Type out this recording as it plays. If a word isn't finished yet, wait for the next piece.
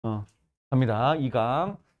갑니다.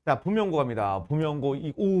 2강. 자, 부명고 갑니다. 부명고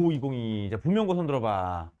 5520. 자, 부명고 손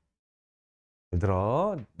들어봐. 예를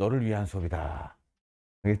들어, 너를 위한 수업이다.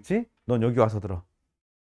 알겠지? 넌 여기 와서 들어.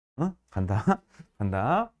 응? 간다.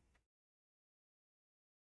 간다.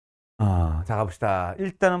 자, 가봅시다.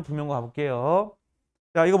 일단은 부명고 가볼게요.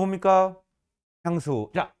 자, 이거 뭡니까? 향수.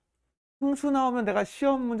 자, 향수 나오면 내가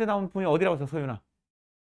시험 문제 나오는 분이 어디라고 했어, 소윤아?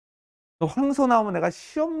 너 황소 나오면 내가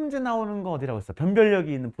시험 문제 나오는 거 어디라고 했어?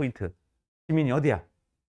 변별력이 있는 포인트. 지민이 어디야?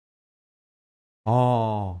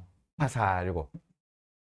 어, 화살, 이거.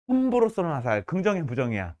 함부로 쏘는 화살. 긍정이야,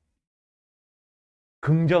 부정이야?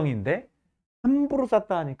 긍정인데 함부로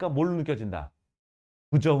쐈다 하니까 뭘로 느껴진다?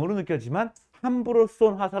 부정으로 느껴지만 함부로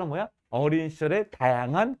쏜 화살은 뭐야? 어린 시절의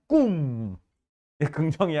다양한 꿈.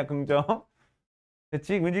 긍정이야, 긍정.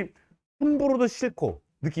 됐지? 왠지 함부로도 싫고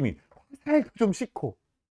느낌이 화살 좀 싫고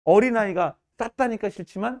어린아이가 쐈다니까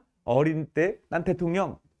싫지만 어린 때 난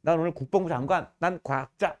대통령, 난 오늘 국방부 장관, 난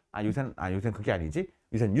과학자. 요새는 그게 아니지.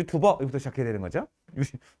 요새는 유튜버 이부터 시작해야 되는 거죠.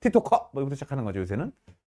 틱토커 뭐 이부터 시작하는 거죠. 요새는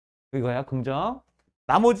이거야 긍정.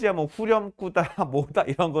 나머지야 뭐 후렴구다 뭐다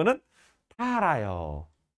이런 거는 다 알아요.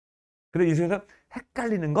 근데 이 중에서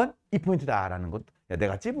헷갈리는 건 이 포인트다라는 것. 야,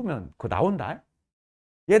 내가 찝으면 그거 나온다.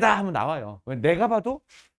 얘다 하면 나와요. 왜 내가 봐도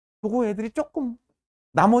그거 애들이 조금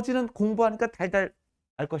나머지는 공부하니까 달달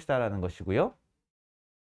알 것이다라는 것이고요.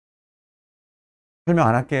 설명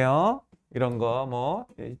안 할게요. 이런 거 뭐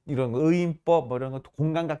이런 거 의인법 뭐 이런 거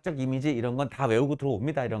공감각적 이미지 이런 건 다 외우고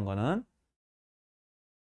들어옵니다. 이런 거는.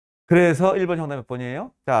 그래서 1번 정답 몇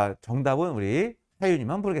번이에요? 자, 정답은 우리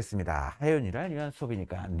하윤이만 부르겠습니다. 하윤이를 위한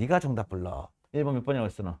수업이니까 네가 정답 불러. 1번 몇 번이라고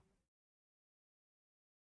했어 너?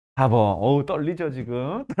 4번. 어우 떨리죠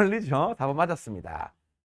지금? 떨리죠? 4번 맞았습니다.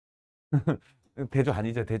 대조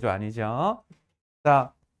아니죠? 대조 아니죠?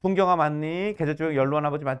 자, 풍경아 맞니? 계절조형 연로한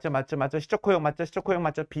아버지 맞죠? 맞죠? 맞죠? 시적호용 맞죠? 시적호용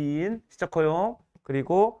맞죠? 빈 시적호용.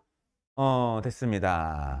 그리고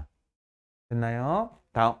됐습니다. 됐나요?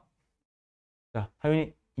 다음. 자,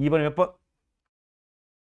 하윤이 2번에 몇 번?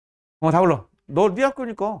 다 불러. 너 네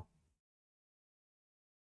학교니까.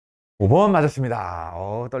 5번 맞았습니다.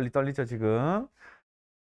 떨리죠, 지금.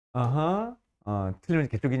 어허. 틀리면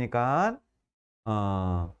개쪽이니까.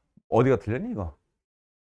 어디가 틀렸니, 이거?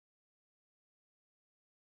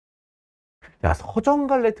 야,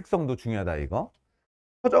 서정갈래 특성도 중요하다, 이거.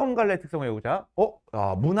 서정갈래 특성을 외우자.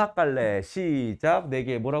 문학갈래. 시작.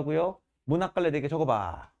 4개. 뭐라고요? 문학갈래 4개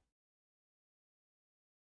적어봐.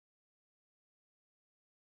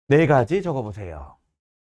 4가지 적어보세요.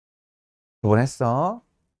 2번 했어.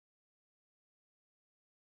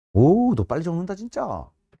 오, 너 빨리 적는다, 진짜.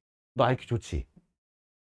 너 IQ 좋지?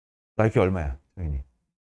 너 IQ 얼마야, 정인이?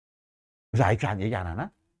 요새 IQ 얘기 안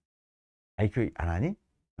하나? IQ 안 하니?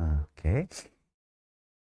 오케이.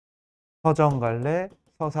 서정 갈래,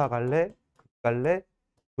 서사 갈래, 극 갈래,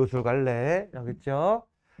 교술 갈래. 여기 있죠?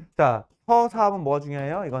 자, 서사하면 뭐가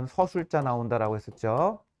중요해요? 이건 서술자 나온다라고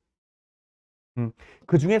했었죠.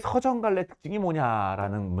 그 중에 서정 갈래 특징이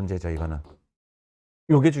뭐냐라는 문제죠, 이거는.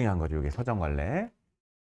 요게 중요한 거죠, 요게 서정 갈래.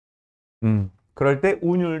 그럴 때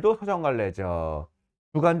운율도 서정 갈래죠.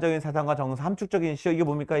 주관적인 사상과 정서, 함축적인 시어. 이게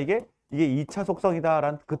뭡니까, 이게? 이게 2차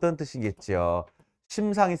속성이다라는 그런 뜻이겠죠.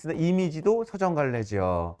 심상이 쓰는 이미지도 서정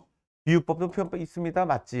갈래죠. 비유법도 표현법 있습니다.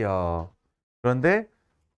 맞지요. 그런데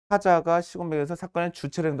타자가 시공백에서 사건의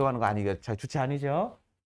주체로 행동하는 거 아니겠죠? 주체 아니죠?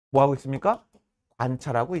 뭐 하고 있습니까?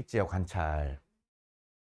 관찰하고 있지요. 관찰.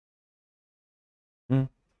 응?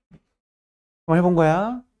 한번 해본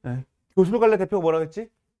거야? 네. 교수로 갈래 대표가 뭐라고 했지?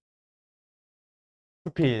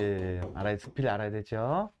 수필. 수필 알아야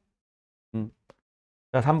되죠? 응.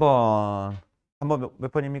 자, 3번. 3번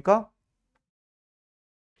몇 번입니까?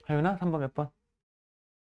 하윤아, 3번 몇 번?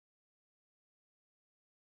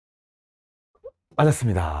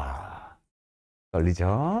 맞았습니다.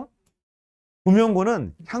 떨리죠?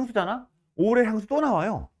 부명고는 향수잖아? 올해 향수 또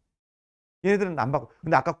나와요. 얘네들은 안 받고.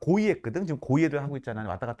 근데 아까 고2 했거든? 지금 고2 애들 하고 있잖아.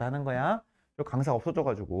 왔다 갔다 하는 거야. 강사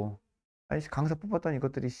없어져가지고. 아니, 강사 뽑았던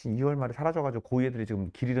이것들이 2월 말에 사라져가지고 고2 애들이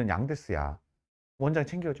지금 길 잃은 양데스야. 원장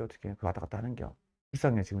챙겨야지, 어떻게. 그 왔다 갔다 하는 겨.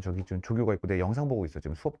 불쌍해. 지금 저기 좀 조교가 있고 내 영상 보고 있어.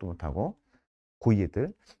 지금 수업도 못하고. 고2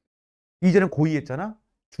 애들. 이제는 고2 했잖아?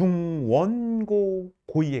 중원고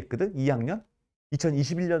고2 했거든? 2학년?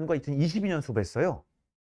 2021년과 2022년 수업했어요.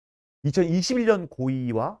 2021년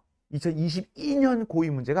고2와 2022년 고2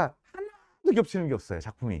 문제가 하나도 겹치는 게 없어요.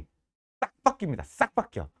 작품이 딱 바뀝니다. 싹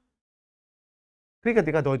바뀌어. 그러니까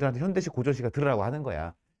내가 너희들한테 현대식 고전시가 들으라고 하는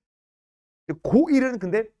거야. 고1은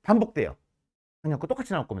근데 반복돼요. 그냥 그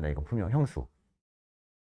똑같이 나올 겁니다. 이거 분명 형수.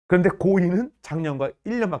 그런데 고2는 작년과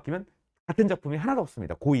 1년 바뀌면 같은 작품이 하나도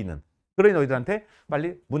없습니다. 고2는. 그러니 너희들한테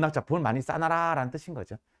빨리 문학 작품을 많이 쌓아라 라는 뜻인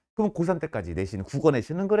거죠. 그럼 고3 때까지 내신, 국어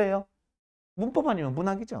내신은 그래요. 문법 아니면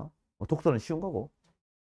문학이죠. 독서는 쉬운 거고.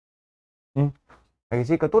 응. 알겠지?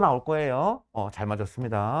 그러니까 또 나올 거예요. 잘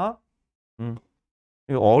맞았습니다.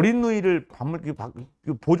 이거 어린 누이를 이거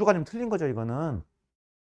보조가 좀 틀린 거죠, 이거는.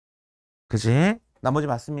 그지? 나머지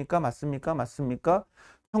맞습니까? 맞습니까? 맞습니까?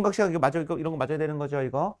 청각시각 이거 맞아, 이런 거 맞아야 되는 거죠,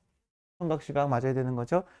 이거? 청각시각 맞아야 되는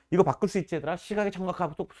거죠? 이거 바꿀 수 있지, 얘들아? 시각의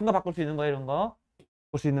청각하고 또 순간 바꿀 수 있는 거야, 이런 거?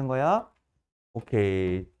 볼 수 있는 거야?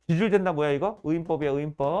 오케이. 지줄된다 뭐야, 이거? 의인법이야,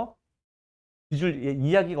 의인법.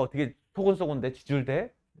 이야기가 어떻게 소곤소곤돼,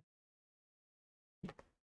 지줄돼?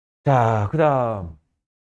 자, 그 다음.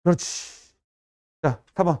 그렇지. 자,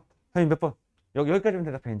 4번. 형님 몇 번? 여기까지만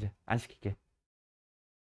대답해, 이제. 안 시킬게.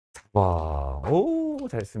 4번. 오,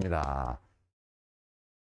 잘했습니다.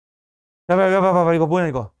 야, 봐봐. 이거 뭐야,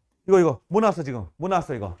 이거? 이거. 뭐 나왔어, 지금? 뭐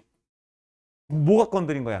나왔어, 이거? 뭐가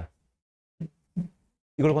건드린 거야?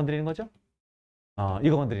 이걸 건드리는 거죠?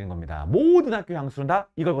 이거 건드리는 겁니다. 모든 학교 향수는 다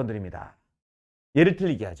이걸 건드립니다. 얘를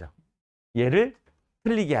틀리게 하죠. 얘를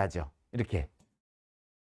틀리게 하죠. 이렇게.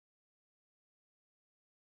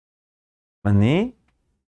 맞니?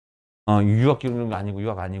 유학 기록은 아니고,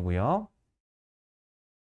 유학 아니고요.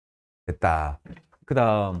 됐다. 그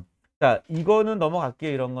다음. 자, 이거는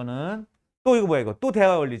넘어갈게요, 이런 거는. 또 이거 뭐야, 이거? 또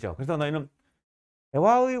대화 원리죠. 그래서 너희는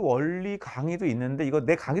대화의 원리 강의도 있는데, 이거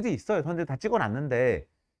내 강의도 있어요. 선생님 다 찍어놨는데,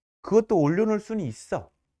 그것도 올려놓을 수는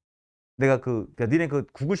있어. 내가 그러니까 니네 그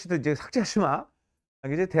구글 시트 이제 삭제하지 마.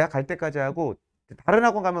 이제 대학 갈 때까지 하고, 다른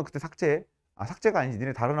학원 가면 그때 삭제. 삭제가 아니지.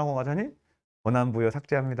 니네 다른 학원 가자니? 권한부여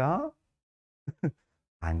삭제합니다.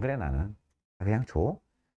 안 그래, 나는. 그냥 줘.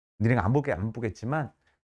 니네가 안 보겠지만,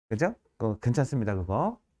 그죠? 그거 괜찮습니다,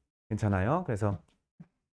 그거. 괜찮아요. 그래서,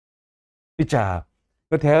 자,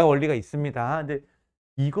 그 대화 원리가 있습니다. 근데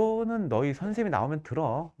이거는 너희 선생님이 나오면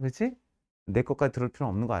들어. 그렇지? 내 것까지 들을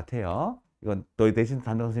필요는 없는 것 같아요. 이건 너희 대신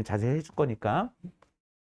담당 선생님 자세히 해줄 거니까.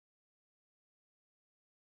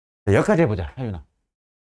 자, 여기까지 해보자, 하윤아.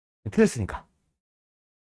 틀렸으니까.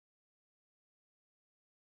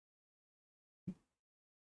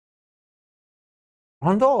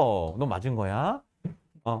 너 맞은 거야?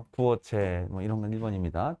 부어체, 뭐 이런 건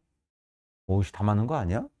 1번입니다. 오우씨, 다 맞는 거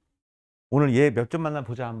아니야? 오늘 얘 몇 점 만나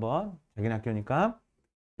보자, 한번. 자기네 학교니까.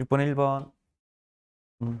 6번에 1번.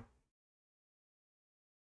 음.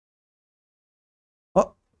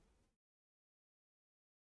 어?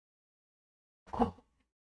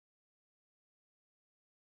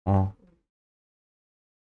 어.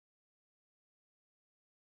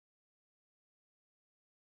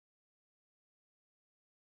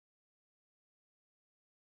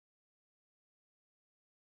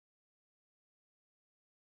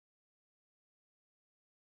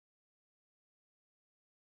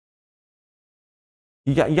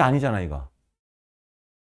 이게 아니잖아, 이거.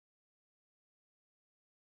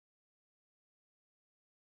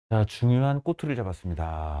 자, 중요한 꼬투리를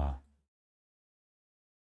잡았습니다.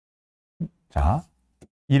 자,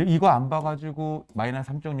 이거 안 봐가지고 마이너스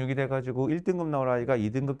 3.6이 돼가지고 1등급 나올 아이가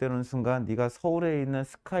 2등급 되는 순간 네가 서울에 있는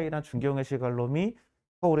스카이나 중경외시 갈 놈이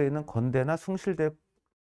서울에 있는 건대나 숭실대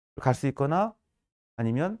갈 수 있거나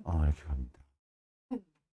아니면 이렇게 갑니다.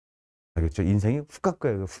 알겠죠? 인생이 훅 갈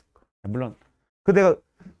거예요. 훅. 물론 내가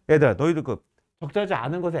얘들아 너희들 그 적절하지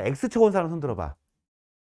않은 것에 X 쳐온 사람 손 들어봐.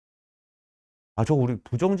 저 우리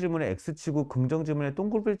부정 질문에 X 치고 긍정 질문에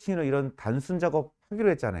동글벨 치는 이런 단순 작업 하기로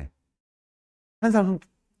했잖아요. 한 사람 손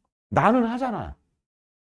나는 하잖아.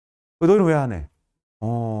 너희는 왜 안 해?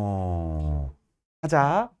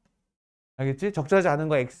 하자. 알겠지? 적절하지 않은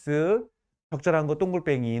거 X, 적절한 거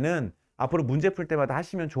동글뱅이는 앞으로 문제 풀 때마다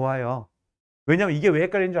하시면 좋아요. 왜냐면 이게 왜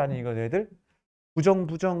헷갈리는 줄 아니, 이거 애들? 부정,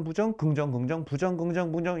 긍정, 부정.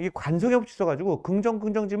 이게 관성이 없어가지고 긍정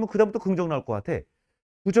지면 그다음부터 긍정 나올 것 같아.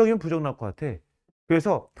 부정이면 부정 나올 것 같아.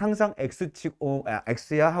 그래서 항상 X 치고,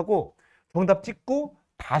 X야 하고 정답 찍고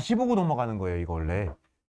다시 보고 넘어가는 거예요, 이거 원래.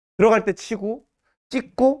 들어갈 때 치고,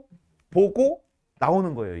 찍고, 보고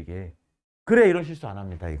나오는 거예요, 이게. 그래, 이런 실수 안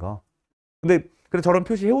합니다, 이거. 근데 그래 저런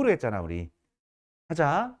표시 해오려 했잖아, 우리.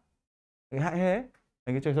 하자. 해.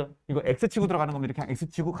 알겠죠? 그래서 이거 X 치고 들어가는 겁니다. 이렇게 X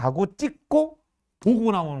치고 가고 찍고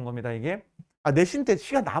보고 나오는 겁니다, 이게. 내신 때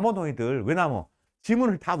시간 남아, 너희들. 왜 남아?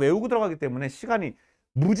 지문을 다 외우고 들어가기 때문에 시간이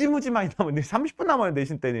무지무지 많이 남아. 30분 남아요,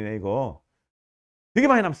 내신 때는 이거. 되게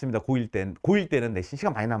많이 남습니다, 고1 때는 내신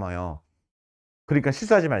시간 많이 남아요. 그러니까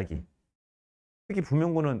실수하지 말기. 특히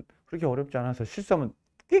부명고는 그렇게 어렵지 않아서 실수하면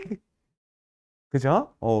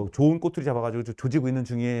그죠? 좋은 꼬투리 잡아가지고 조지고 있는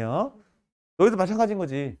중이에요. 너희도 마찬가지인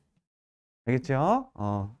거지. 알겠죠?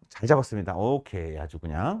 잘 잡았습니다. 오케이. 아주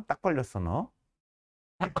그냥 딱 걸렸어, 너.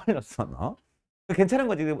 딱 걸렸어, 너. 괜찮은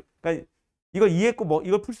거지. 그러니까 이걸 이해했고,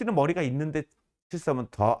 이걸 풀 수 있는 머리가 있는데 실수하면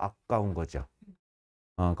더 아까운 거죠.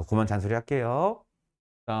 그만 잔소리 할게요.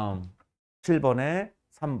 다음 7번에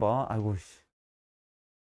 3번. 아이고 씨.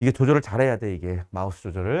 이게 조절을 잘해야 돼, 이게 마우스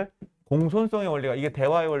조절을. 공손성의 원리가 이게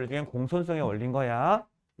대화의 원리 중에 공손성의 원리인 거야.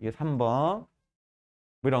 이게 3번. 뭐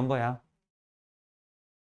이런 거야.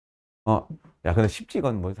 야, 근데 쉽지,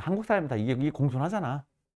 이건 뭐 한국 사람 다 이게 공손하잖아.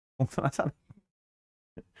 공손하잖아.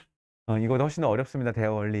 이거보다 훨씬 더 어렵습니다,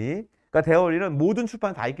 대화 원리. 그러니까 대화 원리는 모든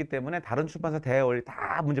출판사 다 있기 때문에 다른 출판사 대화 원리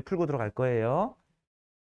다 문제 풀고 들어갈 거예요.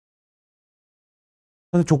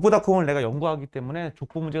 그래서 족보닷컴을 내가 연구하기 때문에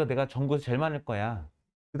족보 문제가 내가 전국에서 제일 많을 거야.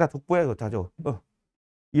 다 족보야, 이거 다죠.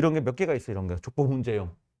 이런 게 몇 개가 있어, 이런 게. 족보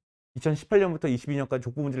문제용. 2018년부터 22년까지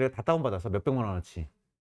족보 문제를 내가 다 다운받았어. 몇백만 원어치.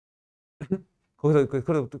 거기서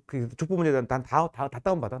그 족보 문제에 대한 다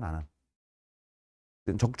다운받아, 나는.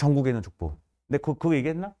 전국에 있는 족보. 근데 그거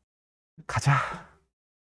얘기했나? 가자.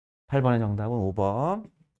 8번의 정답은 5번. 뭐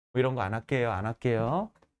이런 거 안 할게요. 안 할게요.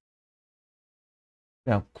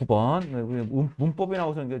 그냥 9번. 문법이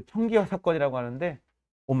나와서 이제 청기화 사건이라고 하는데,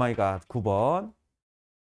 오마이갓, 9번.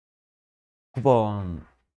 9번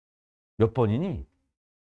몇 번이니?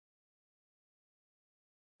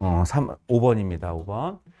 5번입니다.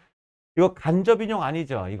 5번. 이거 간접 인용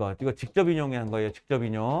아니죠? 이거 직접 인용한 거예요. 직접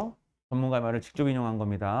인용. 전문가의 말을 직접 인용한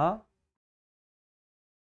겁니다.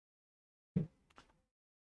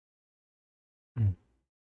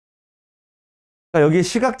 그러니까 여기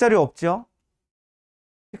시각 자료 없죠?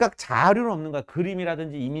 시각 자료는 없는 거야.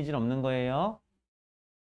 그림이라든지 이미지는 없는 거예요.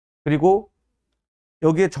 그리고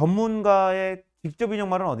여기에 전문가의 직접 인용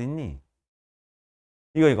말은 어디 있니?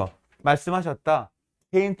 이거. 말씀하셨다.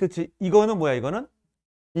 페인트 이거는 뭐야, 이거는?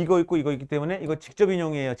 이거 있고 이거 있기 때문에 이거 직접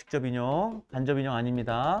인용이에요. 직접 인용. 간접 인용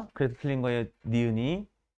아닙니다. 그래서 틀린 거예요. 니은이.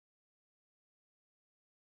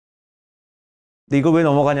 근데 이거 왜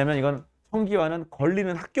넘어가냐면 이건 성기와는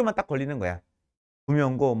걸리는 학교만 딱 걸리는 거야.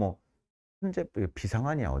 부명고 뭐 천재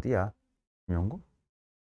비상환이야 어디야? 부명고?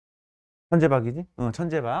 천재박이지?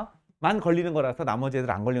 천재박만 걸리는 거라서 나머지 애들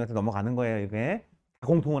안 걸리는 거라서 넘어가는 거예요. 이게 다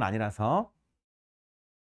공통은 아니라서.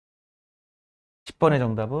 10번의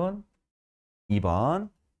정답은 2번.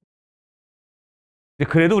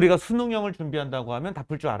 그래도 우리가 수능형을 준비한다고 하면 다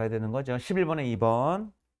풀 줄 알아야 되는 거죠. 11번에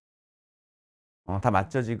 2번. 다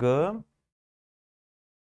맞죠, 지금?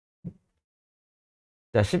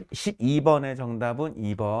 자, 12번의 정답은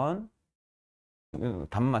 2번.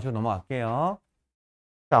 답 맞춰 넘어갈게요.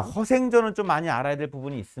 자, 허생전은 좀 많이 알아야 될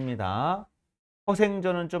부분이 있습니다.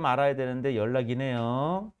 허생전은 좀 알아야 되는데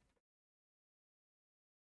연락이네요.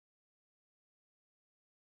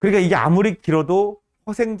 그러니까 이게 아무리 길어도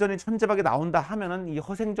허생전이 천재박에 나온다 하면은 이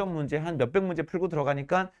허생전 문제 한 몇백 문제 풀고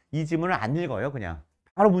들어가니까 이 지문을 안 읽어요, 그냥.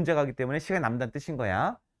 바로 문제 가기 때문에 시간이 남다는 뜻인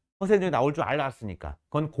거야. 허생전이 나올 줄 알았으니까.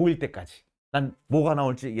 그건 고1 때까지. 난 뭐가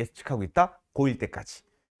나올지 예측하고 있다? 고1 때까지.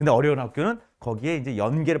 근데 어려운 학교는 거기에 이제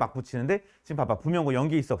연계를 막 붙이는데 지금 봐봐. 부명고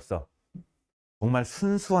연계 있어 없어? 정말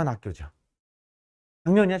순수한 학교죠.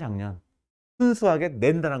 작년이야, 작년. 순수하게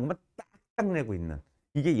낸다는 것만 딱딱 내고 있는.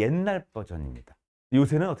 이게 옛날 버전입니다.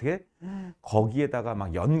 요새는 어떻게? 거기에다가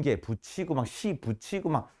막 연계 붙이고 막 시 붙이고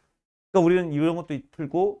막. 그러니까 우리는 이런 것도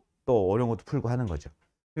풀고 또 어려운 것도 풀고 하는 거죠.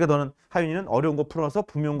 그러니까 너는 하윤이는 어려운 거 풀어서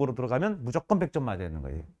부명고로 들어가면 무조건 100점 맞아야 되는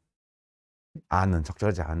거예요.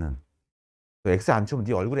 적절하지 않은. 너 X 안 치면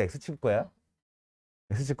네 얼굴에 X 칠 거야?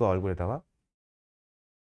 X 칠 거야, 얼굴에다가?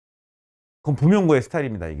 그건 부명고의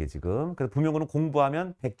스타일입니다, 이게 지금. 그래서 부명고는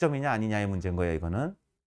공부하면 100점이냐 아니냐의 문제인 거예요, 이거는.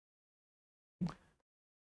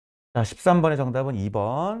 자, 13번의 정답은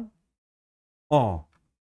 2번.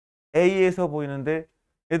 A에서 보이는데,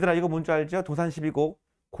 얘들아, 이거 뭔지 알죠? 도산 12곡.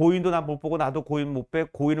 고인도 나 못 보고 나도 고인 못 배,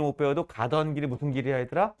 고인을 못 배워도 가던 길이 무슨 길이야,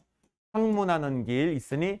 얘들아? 학문하는 길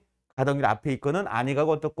있으니 가던 길 앞에 있거는 아니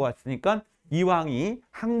가고 어떻고 왔으니까 이왕이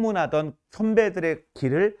학문하던 선배들의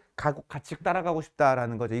길을 가고 같이 따라가고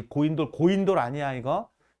싶다라는 거죠. 이 고인돌 아니야, 이거?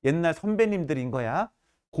 옛날 선배님들인 거야.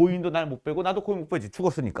 고인도 날 못 배고 나도 고인 못 배지.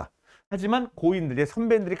 죽었으니까. 하지만 고인들의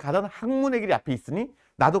선배들이 가던 학문의 길이 앞에 있으니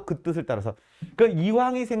나도 그 뜻을 따라서. 그러니까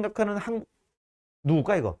이왕이 생각하는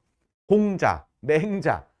누구가 이거? 공자,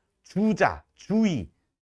 맹자, 주자, 주의.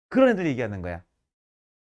 그런 애들 얘기하는 거야.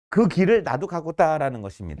 그 길을 나도 가고 있다라는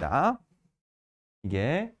것입니다.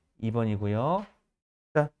 이게 2번이고요.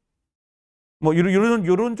 자, 뭐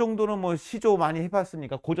요런 정도는 뭐 시조 많이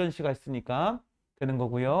해봤으니까 고전시가 있으니까 되는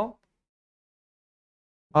거고요.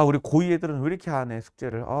 아, 우리 고2 애들은 왜 이렇게 하네,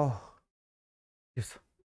 숙제를. 됐어.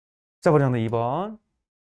 자, 버리는 2번.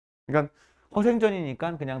 그러니까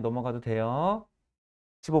허생전이니까 그냥 넘어가도 돼요.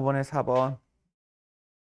 15번에 4번.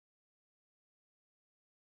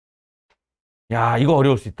 야, 이거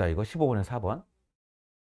어려울 수 있다. 이거 15번에 4번.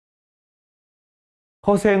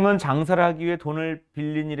 허생은 장사를 하기 위해 돈을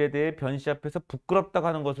빌린 일에 대해 변씨 앞에서 부끄럽다고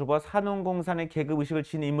하는 것으로 봐 산원공산의 계급의식을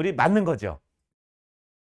지닌 인물이 맞는 거죠.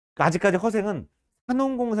 그러니까 아직까지 허생은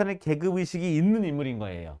산원공산의 계급의식이 있는 인물인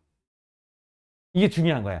거예요. 이게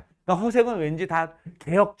중요한 거야. 그러니까 허생은 왠지 다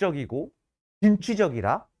개혁적이고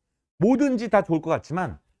진취적이라 뭐든지 다 좋을 것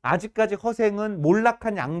같지만 아직까지 허생은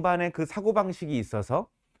몰락한 양반의 그 사고방식이 있어서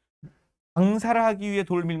장사를 하기 위해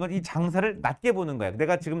돌밀는 건 이 장사를 낮게 보는 거야.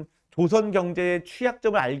 내가 지금 조선 경제의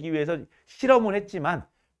취약점을 알기 위해서 실험을 했지만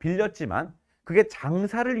빌렸지만 그게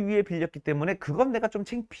장사를 위해 빌렸기 때문에 그건 내가 좀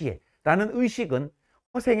창피해 라는 의식은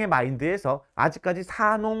허생의 마인드에서 아직까지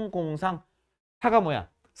사농공상 사가 뭐야?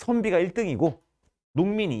 선비가 1등이고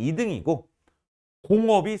농민이 2등이고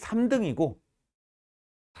공업이 3등이고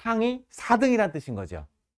상이 4등이라는 뜻인 거죠.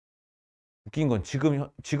 웃긴 건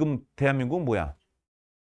지금 대한민국은 뭐야?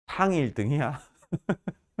 상이 1등이야.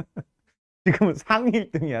 지금은 상이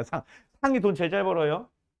 1등이야. 상이 돈 제일 잘 벌어요.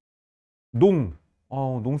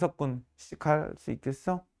 농사꾼 시작할 수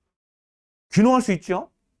있겠어? 귀농할 수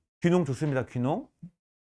있죠? 귀농 좋습니다. 귀농.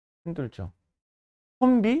 힘들죠.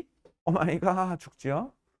 선비? 오마이갓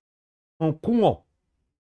죽죠. 공업.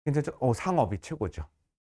 괜찮죠? 상업이 최고죠.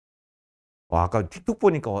 아까 틱톡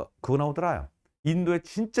보니까 그거 나오더라요. 인도의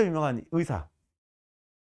진짜 유명한 의사.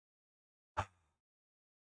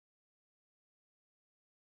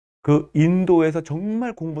 그 인도에서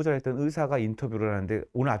정말 공부 잘했던 의사가 인터뷰를 하는데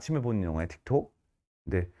오늘 아침에 본 영화에 틱톡.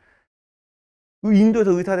 근데 그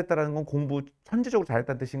인도에서 의사 됐다라는 건 공부 천재적으로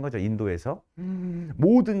잘했다는 뜻인 거죠. 인도에서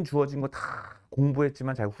모든 주어진 거 다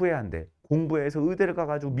공부했지만 자기 후회한대. 공부해서 의대를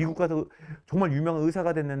가가지고 미국 가서 정말 유명한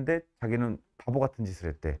의사가 됐는데 자기는 바보 같은 짓을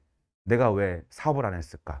했대. 내가 왜 사업을 안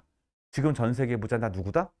했을까? 지금 전 세계 부자 나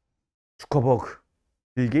누구다? 주커버그,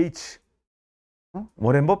 빌 게이츠,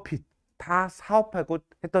 워렌 버핏 다 사업하고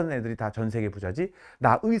했던 애들이 다 전 세계 부자지.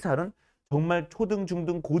 나 의사는 정말 초등,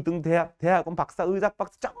 중등, 고등, 대학원 박사, 의사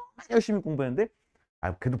박사 정말 열심히 공부했는데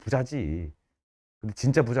그래도 부자지. 근데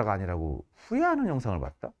진짜 부자가 아니라고 후회하는 영상을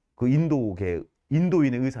봤다. 그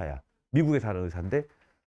인도인의 의사야. 미국에 사는 의사인데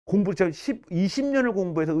공부 진짜 20년을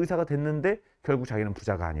공부해서 의사가 됐는데 결국 자기는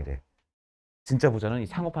부자가 아니래. 진짜 부자는 이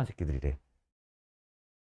상업한 새끼들이래.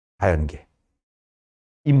 자연계,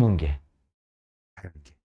 인문계,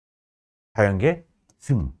 자연계, 자연계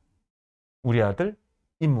승. 우리 아들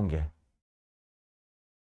인문계.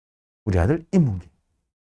 우리 아들 인문계.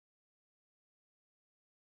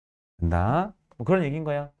 된다. 뭐 그런 얘기인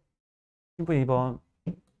거야. 심플 2번.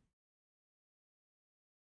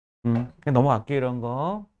 그냥 넘어갈게 이런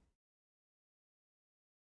거.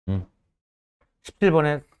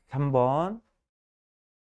 17번에 3번.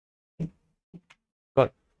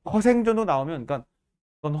 그러니까 허생전도 나오면 그러니까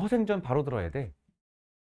넌 허생전 바로 들어야 돼.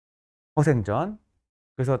 허생전.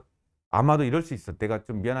 그래서 아마도 이럴 수 있어. 내가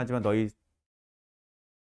좀 미안하지만 너희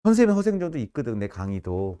선생님 허생전도 있거든. 내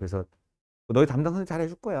강의도. 그래서 너희 담당 선생님 잘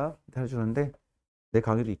해줄 거야. 잘해주는데 내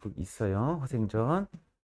강의도 있어요. 허생전.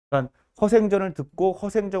 그러니까 허생전을 듣고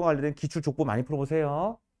허생전 관련된 기출 족보 많이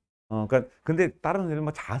풀어보세요. 그러니까 근데 다른 선생님은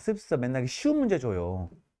뭐 자습서 맨날 쉬운 문제 줘요.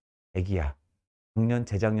 애기야. 작년,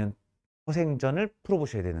 재작년 허생전을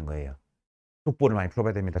풀어보셔야 되는 거예요. 족보를 많이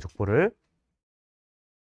풀어봐야 됩니다. 족보를.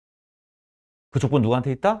 그 족보는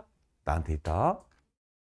누구한테 있다? 나한테 있다.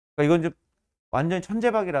 그러니까 이건 이제 완전히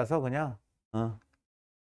천재박이라서 그냥 어.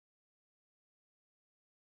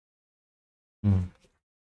 음.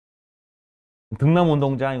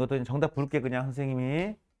 등남운동장 이것도 정답 부를게 그냥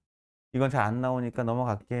선생님이. 이건 잘 안 나오니까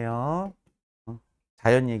넘어갈게요.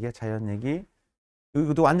 자연 얘기야 자연 얘기.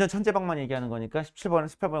 이것도 완전 천재박만 얘기하는 거니까 17번,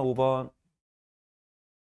 18번, 5번.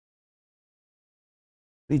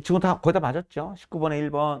 이 친구 다 거의 다 맞았죠? 19번에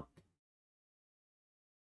 1번,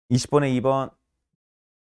 20번에 2번.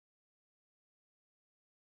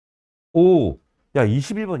 오, 야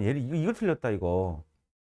 21번 얘 이거 틀렸다 이거.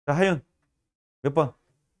 자 하윤 몇 번?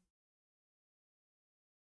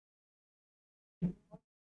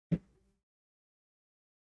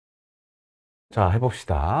 자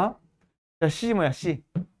해봅시다. 자 C 뭐야 C.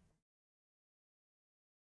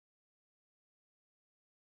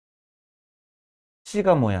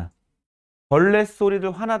 C가 뭐야? 벌레 소리를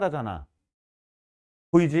화나다잖아.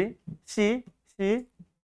 보이지? C, C.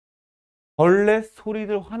 벌레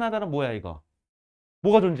소리를 화나다는 뭐야 이거?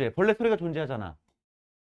 뭐가 존재해? 벌레 소리가 존재하잖아.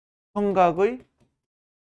 청각의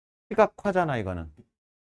시각화잖아 이거는.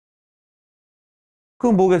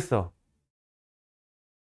 그럼 뭐겠어?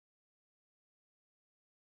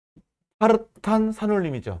 파릇한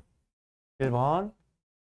산울림이죠. 1번.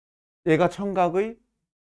 얘가 청각의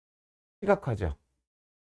시각화죠.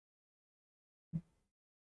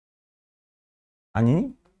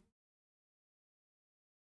 아니니?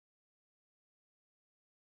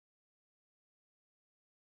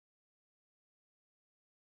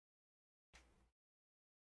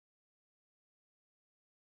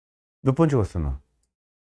 몇 번 찍었어, 너?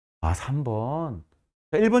 아, 3번.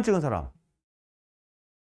 자, 1번 찍은 사람.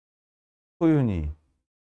 소윤이.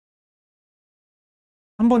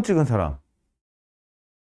 3번 찍은 사람.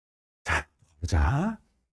 자, 보자.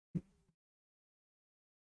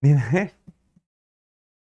 니네?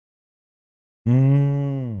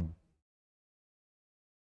 음.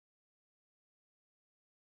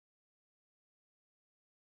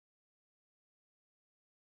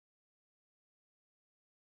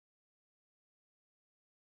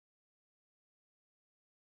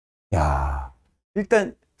 야.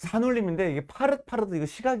 일단, 산울림인데, 이게 파릇파릇, 이거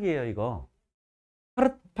시각이에요, 이거.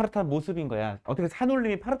 파릇파릇한 모습인 거야. 어떻게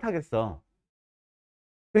산울림이 파릇하겠어?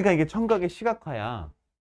 그러니까 이게 청각의 시각화야.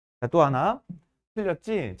 자, 또 하나.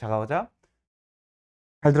 틀렸지? 자, 가보자.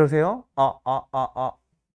 잘 들으세요?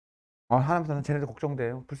 하나부터는 쟤네들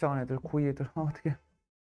걱정돼요. 불쌍한 애들, 고2 애들. 어떡해.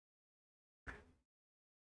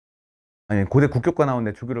 아니, 고대 국교과 나온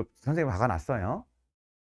애 주기로 선생님 박아놨어요.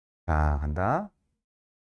 자, 간다.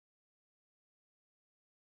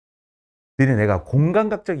 너네 내가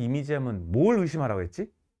공감각적 이미지 하면 뭘 의심하라고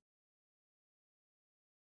했지?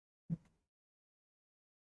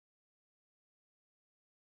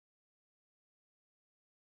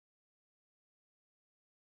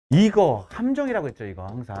 이거 함정이라고 했죠, 이거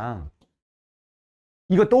항상.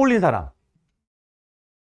 이거 떠올린 사람.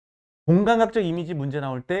 공감각적 이미지 문제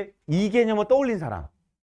나올 때 이 개념을 떠올린 사람.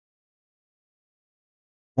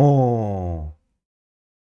 어,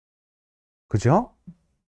 그죠?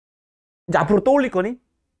 이제 앞으로 떠올릴 거니?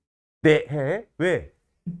 네, 해. 왜?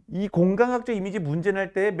 이 공감각적 이미지 문제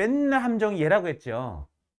낼 때 맨날 함정이 얘라고 했죠.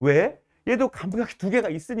 왜? 얘도 감각이 두 개가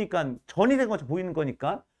있으니까 전이 된 것처럼 보이는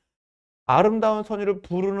거니까. 아름다운 선율을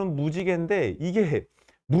부르는 무지개인데 이게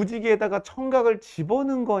무지개에다가 청각을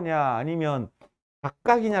집어넣은 거냐 아니면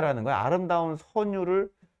각각이냐라는 거야. 아름다운 선율을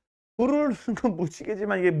부르는 건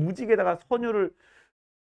무지개지만 이게 무지개에다가 선율을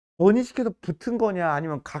전이시켜서 붙은 거냐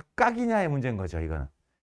아니면 각각이냐의 문제인 거죠. 이거는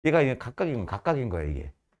얘가 이게 각각인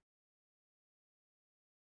거예요.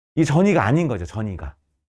 이게 전이가 아닌 거죠. 전이가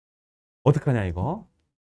어떡하냐 이거.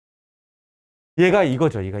 얘가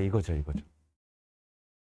이거죠. 얘가 이거죠.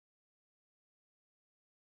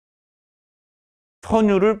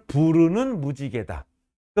 선율을 부르는 무지개다.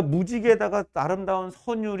 그러니까 무지개에다가 아름다운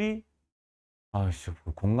선율이 아이씨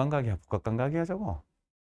공감각이야 복각감각이야 저거.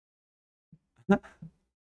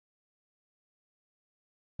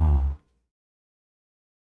 어.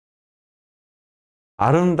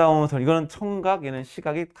 아름다운 선 이거는 청각 얘는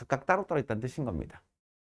시각이 각각 따로따로 있다는 뜻인 겁니다.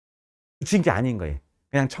 붙인 게 아닌 거예요.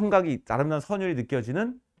 그냥 청각이 아름다운 선율이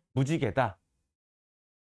느껴지는 무지개다.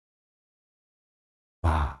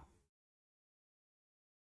 와.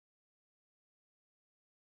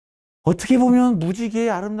 어떻게 보면 무지개의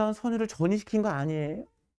아름다운 선율을 전이시킨 거 아니에요?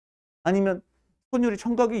 아니면 선율이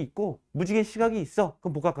청각이 있고 무지개 시각이 있어.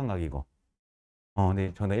 그럼 복각감각이고.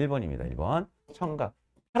 네, 정답 1번입니다. 1번. 청각.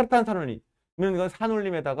 파릇한 산울림. 이건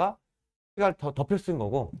산울림에다가 시각을 더 덮여 쓴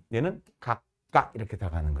거고 얘는 각각 이렇게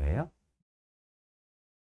들어가는 거예요.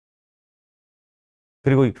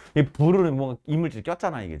 그리고 이 부르는 뭐 이물질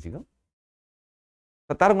꼈잖아 이게 지금.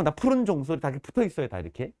 다른 건 다 푸른 종소리 다 이렇게 붙어 있어요 다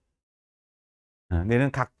이렇게.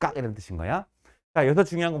 얘는 각각 이런 뜻인 거야. 자 여기서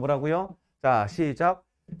중요한 거 뭐라고요? 자 시작.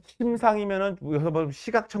 심상이면은 여기서 뭐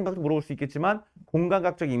시각 청각도 물어볼 수 있겠지만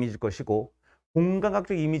공감각적 이미지일 것이고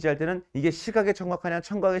공감각적 이미지 할 때는 이게 시각의 청각하냐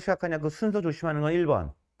청각의 시각하냐 그 순서 조심하는 건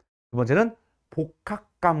 1번. 두 번째는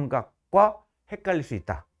복합감각과 헷갈릴 수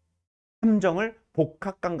있다. 함정을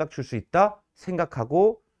복합감각 줄 수 있다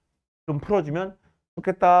생각하고 좀 풀어주면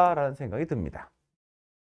좋겠다라는 생각이 듭니다.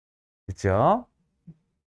 됐죠?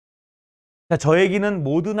 자, 저 얘기는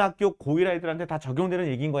모든 학교 고1 아이들한테 다 적용되는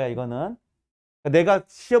얘기인 거야, 이거는. 내가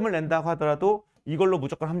시험을 낸다고 하더라도 이걸로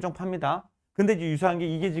무조건 함정 팝니다. 근데 이제 유사한 게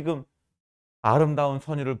이게 지금 아름다운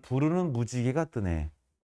선율을 부르는 무지개가 뜨네.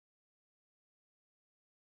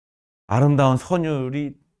 아름다운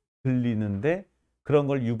선율이 들리는데 그런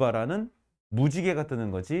걸 유발하는 무지개가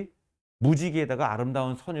뜨는 거지 무지개에다가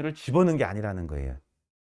아름다운 선율을 집어넣은 게 아니라는 거예요.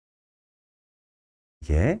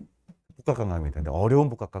 이게 복합감각입니다. 근데 어려운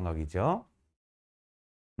복합감각이죠.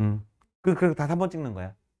 그래서 다 3번 찍는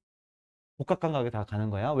거야. 복합감각에 다 가는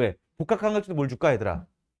거야. 왜? 복합감각 중에 뭘 줄까 얘들아?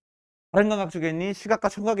 다른 감각 주겠니? 시각과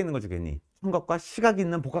청각 있는 거 주겠니? 청각과 시각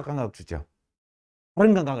있는 복합감각 주죠.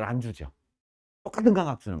 다른 감각을 안 주죠. 똑같은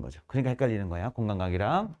감각 주는 거죠. 그러니까 헷갈리는 거야.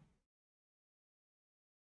 공감각이랑.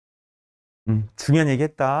 중요한 얘기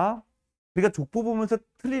했다. 그러니까 족보 보면서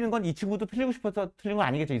틀리는 건 이 친구도 틀리고 싶어서 틀린 건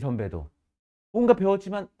아니겠죠. 이 선배도. 뭔가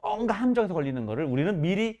배웠지만 뭔가 함정에서 걸리는 거를 우리는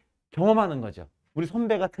미리 경험하는 거죠. 우리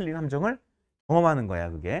선배가 틀린 함정을 경험하는 거야.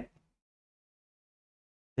 그게.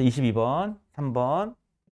 22번, 3번.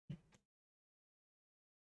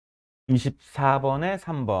 24번에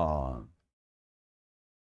 3번.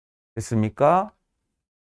 됐습니까?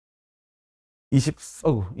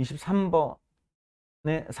 23번에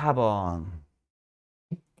 4번.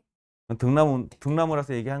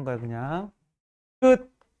 등나무라서 얘기한 거야, 그냥.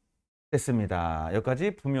 끝. 됐습니다.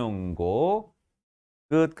 여기까지 부명고.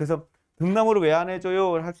 끝. 그래서 등나무를 왜 안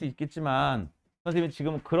해줘요? 할 수 있겠지만, 선생님이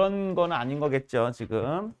지금 그런 건 아닌 거겠죠,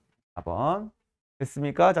 지금. 4번.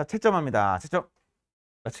 됐습니까? 자, 채점합니다. 채점.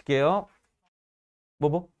 마칠게요.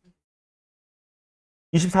 뭐?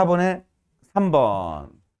 24번에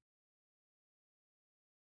 3번.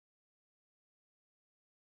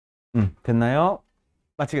 됐나요?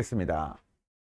 마치겠습니다.